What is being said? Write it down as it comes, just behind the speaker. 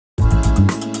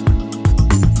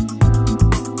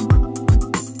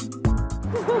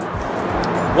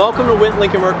Welcome to Whit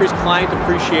Lincoln Mercury's Client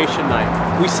Appreciation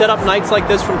Night. We set up nights like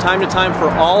this from time to time for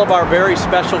all of our very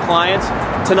special clients.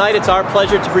 Tonight it's our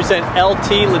pleasure to present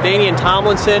LT Ladainian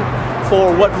Tomlinson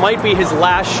for what might be his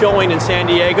last showing in San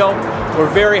Diego. We're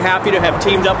very happy to have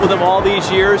teamed up with him all these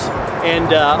years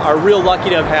and are real lucky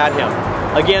to have had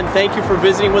him. Again, thank you for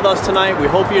visiting with us tonight. We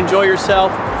hope you enjoy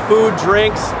yourself. Food,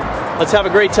 drinks, let's have a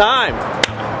great time.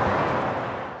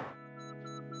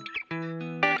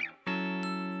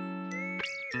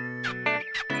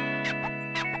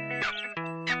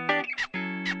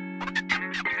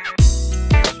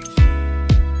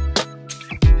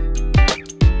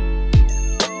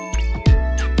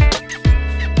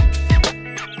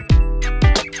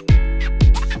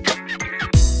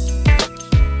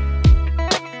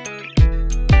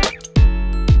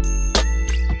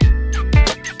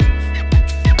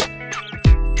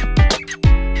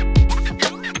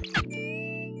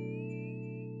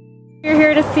 You're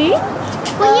here to see?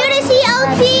 We're here to see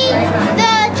LT,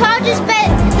 the Chargers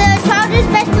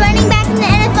best running back and the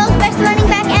NFL's best running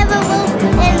back ever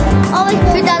and always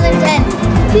 2010.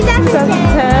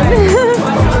 2010.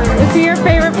 Is he your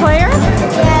favorite player?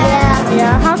 Yeah.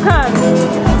 Yeah, how come?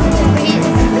 He's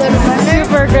good runner.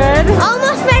 Super good.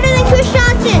 Almost better than Chris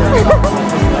Johnson.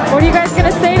 What are you guys going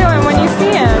to say to him when you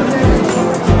see him?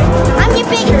 I'm your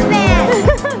biggest fan.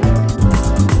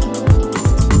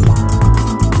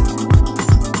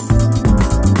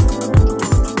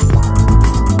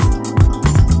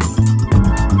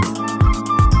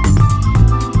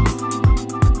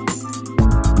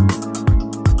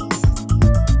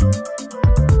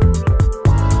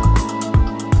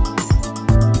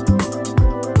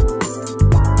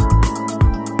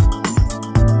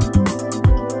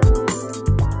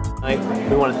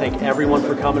 We want to thank everyone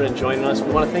for coming and joining us.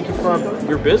 We want to thank you for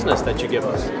your business that you give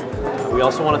us. We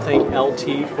also want to thank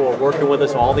LT for working with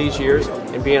us all these years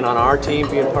and being on our team,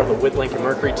 being part of the Whit Lincoln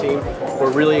Mercury team.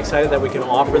 We're really excited that we can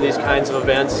offer these kinds of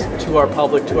events to our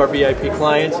public, to our VIP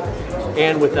clients,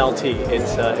 and with LT.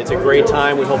 It's a great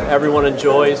time. We hope everyone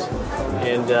enjoys,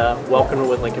 and welcome to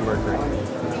Whit Lincoln Mercury.